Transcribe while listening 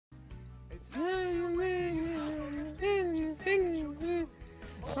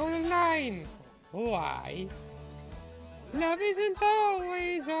why. Love isn't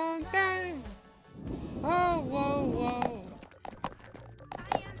always on time. Oh, whoa, whoa.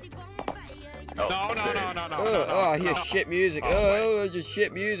 No. Oh, I hear shit music. Oh, just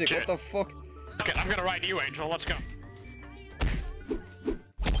shit music. Shit. What the fuck? Okay, I'm gonna ride you, Angel. Let's go.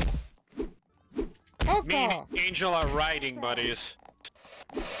 Oh, Me and Angel are riding buddies.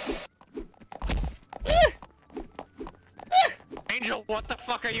 Angel, what the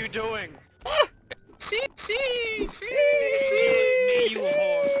fuck are you doing? You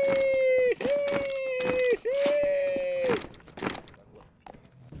whore.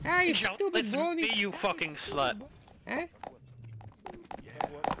 Ah, you Angel, stupid it's brony. me, you fucking slut. Huh?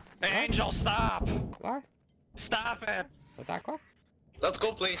 Hey, Angel, stop! What? Stop it! Otakwa? Let's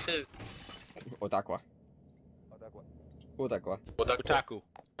go places. Otakwa. Otakwa. Otaku.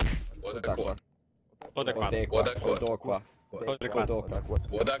 Otakwa. Odekwa. Odekwa. Odekwa.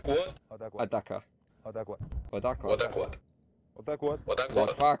 Odakwa. Adaka. Odakwa. Odakwa.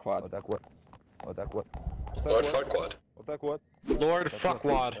 Lord Farquaad. Lord Farquaad. Lord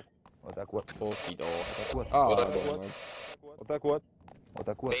Fuckwad. Okie do. Oh, never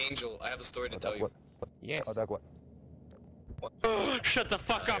mind. Angel, I have a story to tell you. Yes. Shut the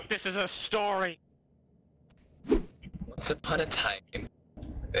fuck up, this is a story! Once upon a time,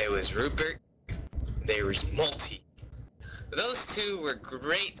 there was Rupert, there was Multi. Those two were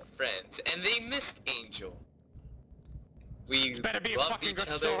great friends, and they missed Angel. We Better be a loved fucking each good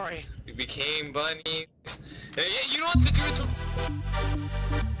other, story. we became bunnies. You know what to do to...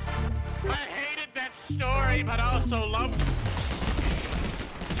 I hated that story, but I also loved it.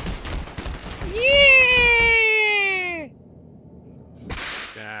 Yeah!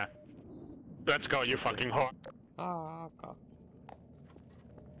 Yeah. Let's go, you fucking whore. Oh, God.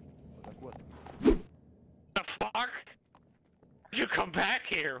 The fuck? You come back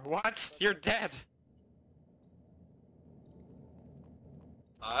here? What? You're dead.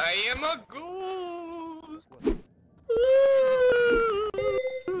 I am a ghost!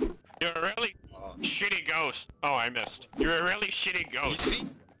 You're a really shitty ghost. Oh, I missed. You're a really shitty You ghost. see?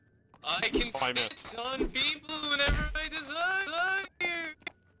 I can I missed. spit on people whenever I desire.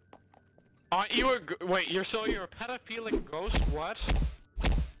 You were wait, you're a pedophilic ghost? What?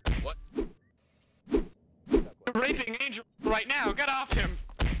 What? You're raping Angel right now. Get off him.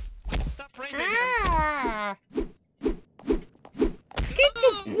 Stop raping him. Ah! Get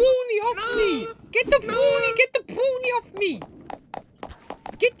the brony off me! Get the brony! Get the brony off me!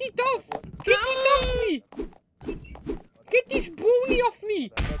 Get it off! Get it off me! Get this brony off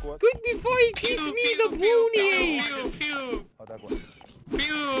me! Good before he gives me the brony AIDS!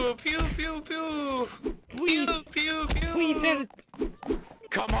 Pew, pew, pew, pew. Please, Pew, pew, please help!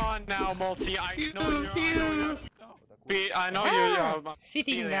 Come on now, Multi. I know you're. I know Ah, you're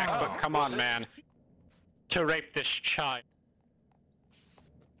sitting maniac, down. but come on, man. To rape this child.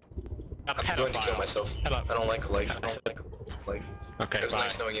 A I'm going to kill pedophile. myself. Hello. I don't like life. I don't like life. Okay, It was bye.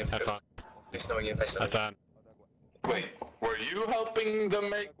 nice knowing you. Have fun. Nice knowing you. Nice knowing Have fun. Wait, were you helping them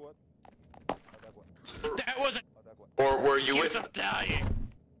make, That wasn't. or were you You're with? so dying.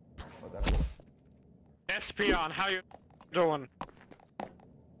 Espion, how you doing?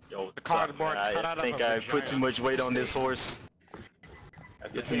 Yo, The cardboard cut out I of think a I put too vagina. much weight on this horse. I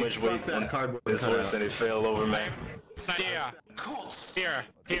put too much weight on this horse and it fell over, man. Yeah. Here.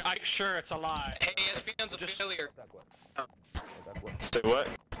 I'm sure it's a lie. Hey, ESPN's a failure. Say what?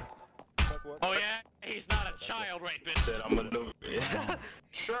 Oh yeah? He's not a child rapist. Said I'm a little.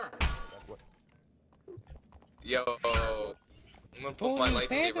 Sure. Yo, I'm gonna put my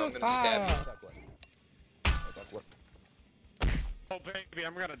lightsaber. I'm gonna stab you. Oh baby,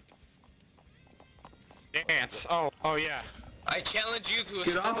 I'm gonna dance. Oh yeah. I challenge you to a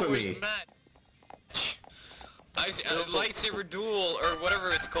Get Star off of Wars me. match. A lightsaber duel or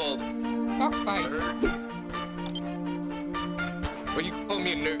whatever it's called. Cockfight. When you call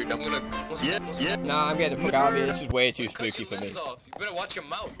me a nerd, I'm gonna. Yeah. Nah, I'm getting the fuck out of here. This is way too spooky for me. Off. You better watch your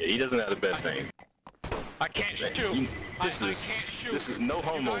mouth. Yeah, he doesn't have the best name. I can't shoot. This I is can't shoot. this is no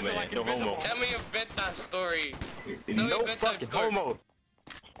homo, guys are man. like No homo. invisible. Tell me a bedtime story. Tell me No a bedtime fucking story. homo.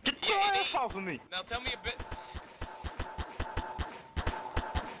 Get your ass off of me. Now tell me a bit.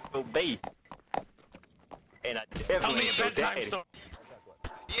 Obey. And I Tell definitely me a ain't your bedtime daddy. story.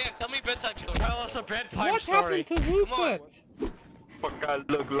 Yeah, tell me a bedtime story. Tell us a bedtime What story. happened to Rupert? Fuck I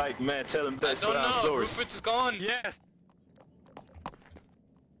look like, man. Tell him I best don't know. stories. Rupert's gone. Yes.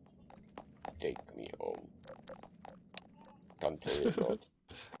 Take me home. Come to the road.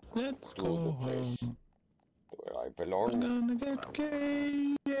 Let's To go the place home. where I I'm belong. gonna get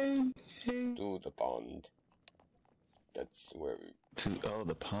gay. To the pond. That's where we... Oh,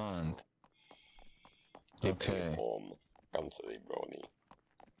 the pond. Take me home, country brony.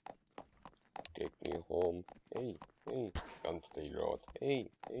 Take me home. Hey, hey, country road. Hey,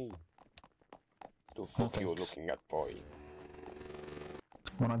 hey. The fuck you looking at, boy?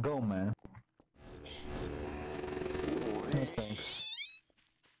 Wanna go, man? No thanks.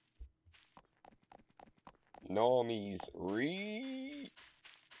 Normies,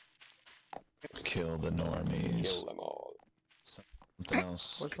 Kill the normies. kill them all. Something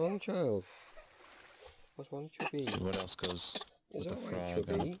else. What's wrong, Chove? What's wrong, Chubby? See what else goes Is with that a right, frog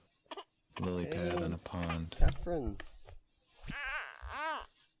Chubby? and a lily pad Hey. and a pond. Catherine. You're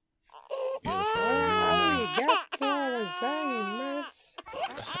the frog. Arigato gozaimasu.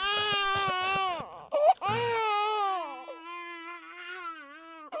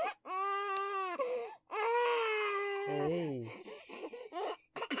 Hey.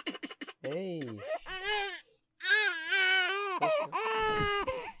 Hey.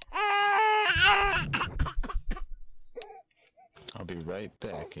 I'll be right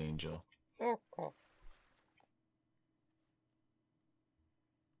back, Angel. Okay.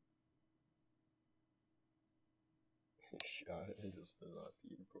 Shot it just does not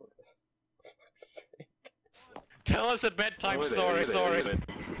be in progress. For fuck's sake. Tell us a bedtime story.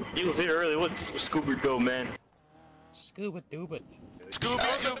 He was here early. What's Scuba go, man? Scuba doobit.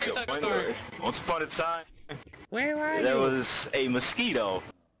 Once upon a time, Where are there you? was a mosquito.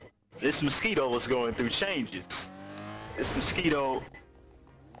 This mosquito was going through changes. This mosquito,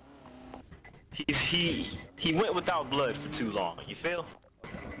 he went without blood for too long. You feel?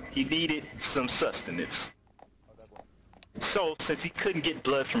 He needed some sustenance. So, since he couldn't get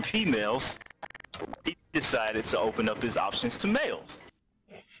blood from females, he decided to open up his options to males.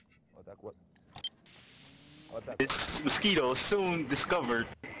 This mosquito soon discovered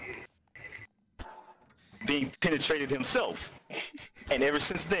being penetrated himself. And ever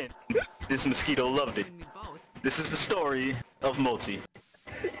since then, this mosquito loved it. This is the story of Multi.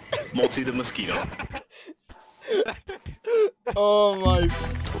 Multi the mosquito. Oh my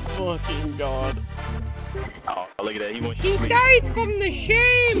fucking god. Oh, look at that. He went to He sleep. died from the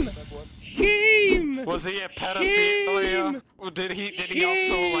shame! Shame! Was he a Shame! pedophilia? Or did he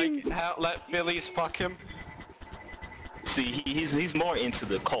also like Shame! let Phillies fuck him? See, he's more into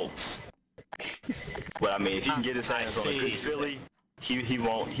the cults. But I mean, if he can get his hands on a good Philly, he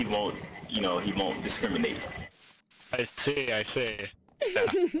won't you know, he won't discriminate. I see.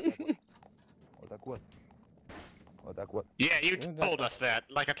 Yeah, you told us that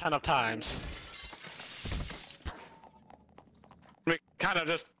like a ton of times.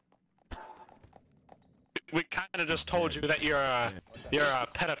 We kind of just told you that you're a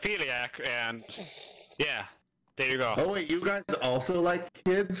pedophiliac, and yeah, there you go. Oh wait, you guys also like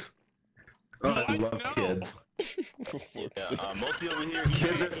kids? Oh, I love kids. Yeah, Multi over here,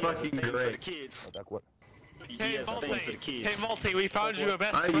 Kids are fucking for the great. kids. He Hey, has a thing for the kids. Hey, Multi, we found you a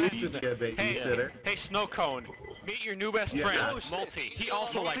best I friend. used to be a babysitter. Hey, Snowcone, meet your new best Yeah. friend, Oh, shit. Multi. He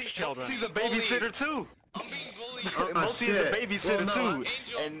also likes children. Multi's a babysitter too. I'm being bullied. Oh, Multi is a shit. babysitter Well, no,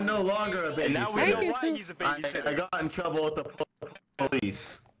 too. I'm no longer a babysitter. And now we Thank know you, why too. he's a babysitter. I got in trouble with the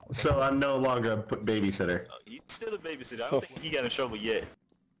police, so I'm no longer a babysitter. He's still a babysitter. I don't think he got in trouble yet.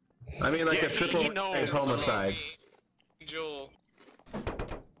 I mean, like Yeah, a triple he knows. homicide. Angel.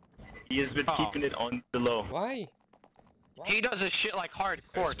 He has been keeping it on the low. Why? He does his shit like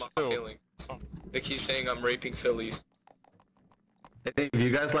hardcore Hurts my too. feelings. They keep saying I'm raping Phillies. Hey, do you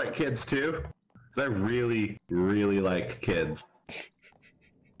guys like kids too? 'Cause I really, really like kids.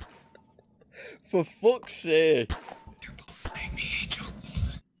 For fuck's sake. They're bullying me, Angel.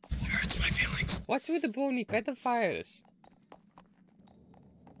 It hurts my feelings. What's with the brony pedophiles?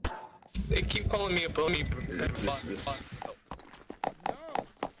 They keep calling me a bony.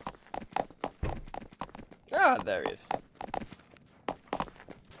 Ah, there he is.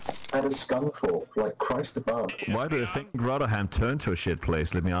 At a scunful, like Christ above. Why do you think Rotherham turned to a shit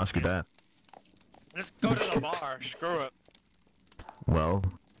place? Let me ask you that. Just go to the bar. Screw it. Well,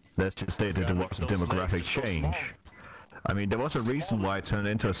 let's just state that there was a demographic change. I mean, there was a reason why it turned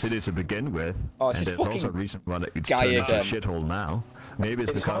into a city to begin with, Oh, it's and this there's also a fucking reason why it's guy turned into a again. shithole now. Maybe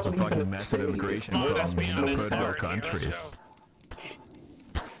it's because of fucking massive immigration Oh, that's from me on this third world bar. countries.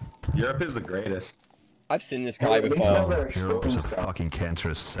 Europe is the greatest. I've seen this guy At least now before. they're Europe is a exposing stuff. fucking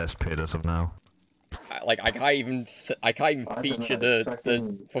cancerous cesspit as of now. I can't even I don't feature know,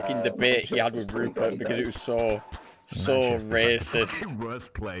 the fucking debate he had with Manchester's pretty Rupert great, because though. it was so Manchester's like racist. the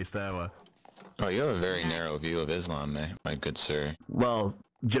worst place ever. Oh, you have a very narrow view of Islam, my good sir. Well,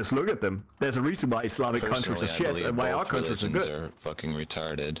 just look at them. There's a reason why Islamic countries are Personally, I shit believe and why our both countries are religions good. are fucking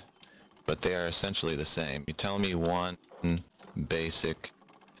retarded, but they are essentially the same. You tell me one basic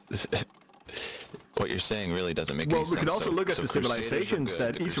what you're saying really doesn't make Well, any sense. we can also look at the Crusaders civilizations were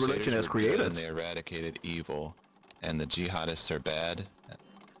good, that the each religion Crusaders has were good, created. and they eradicated evil, and the jihadists are bad.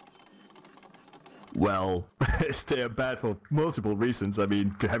 Well, they are bad for multiple reasons. I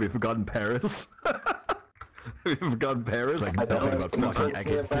mean, have you forgotten Paris? Have you forgotten Paris? Like nothing about fucking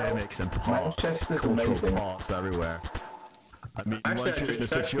academics and cultural plots everywhere. I mean, Actually, once you're in a I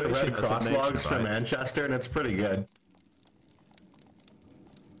checked the Red situation Cross that's a logs nation, for right? Manchester, and it's pretty good.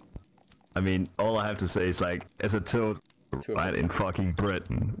 I mean, all I have to say is like, as a toad, right, in fucking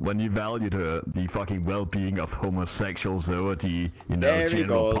Britain, when you value the fucking well-being of homosexuals over the, you know,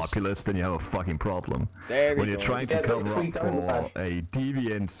 general populace, then you have a fucking problem. When you're trying to cover up for a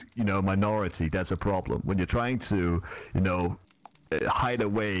deviant, you know, minority, that's a problem. When you're trying to, you know, hide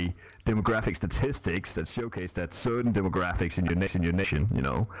away demographic statistics that showcase that certain demographics in your nation, you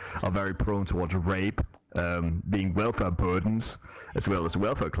know, are very prone towards rape, being welfare burdens, as well as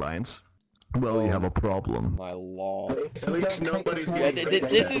welfare clients, well, you have a problem. My lord. At least nobody's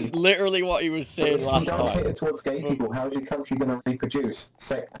This is literally what he was saying last time. Towards gay people, how is your country going to reproduce?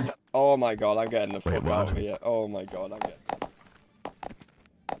 Oh my god, I'm getting the fuck out of here. Oh my god, I'm getting...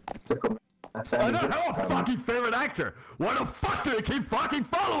 I don't have a fucking favorite actor! Why the fuck do you keep fucking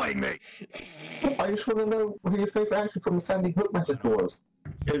following me? I just want to know who your favorite actor from the Sandy Hook massacre was.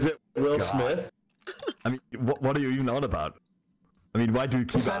 Is it Will Smith? I mean, what are you even on about? I mean, why do you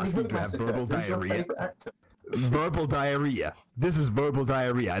keep asking to have verbal diarrhea? Verbal diarrhea. This is verbal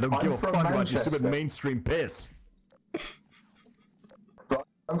diarrhea. I don't give a fuck about your stupid mainstream piss.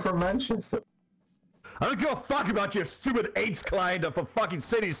 I'm from Manchester. I don't give a fuck about your stupid AIDS client of a fucking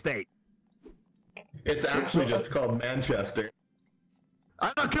city-state. It's actually just called Manchester.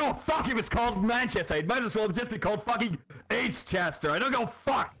 I don't give a fuck if it's called Manchester. It might as well just be called fucking AIDS-Chester. I don't give a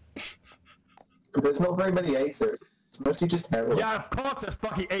fuck. There's not very many AIDS there. It's mostly just heroin. Yeah, of course there's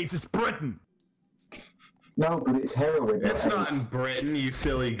fucking AIDS. It's Britain. No, but it's heroin. It's not in Britain, you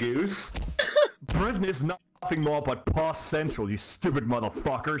silly goose. Britain is nothing more but past central, you stupid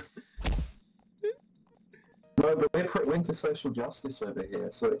motherfuckers. No, but we're into social justice over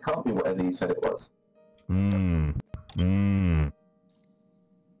here, so it can't be whatever you said it was.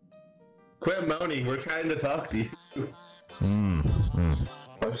 Quit moaning, we're trying to talk to you.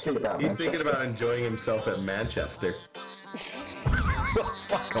 He's thinking about enjoying himself at Manchester.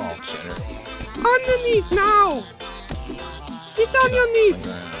 Fuck off, Underneath now! Get on your knees!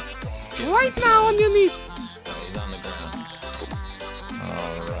 Right now on your knees! He's on the ground.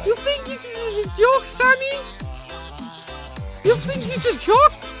 Alright. You think this is a joke, Sonny? You think he's a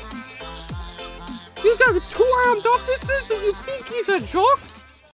joke? You got 2 armed officers and you think he's a joke?